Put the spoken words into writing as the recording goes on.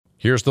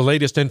Here's the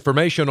latest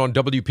information on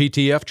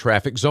WPTF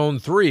Traffic Zone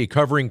 3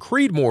 covering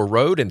Creedmoor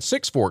Road and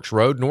Six Forks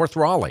Road, North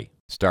Raleigh.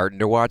 Starting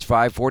to watch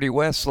 540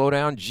 West slow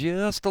down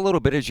just a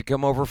little bit as you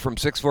come over from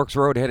Six Forks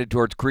Road headed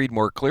towards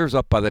Creedmoor. Clears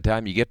up by the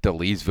time you get to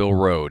Leesville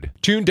Road.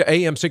 Tune to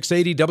AM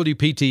 680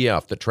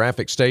 WPTF, the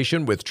traffic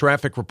station with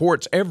traffic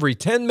reports every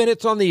 10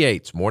 minutes on the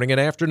 8s, morning and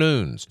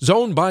afternoons.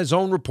 Zone by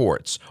zone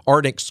reports are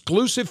an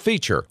exclusive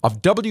feature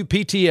of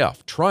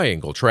WPTF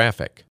Triangle Traffic.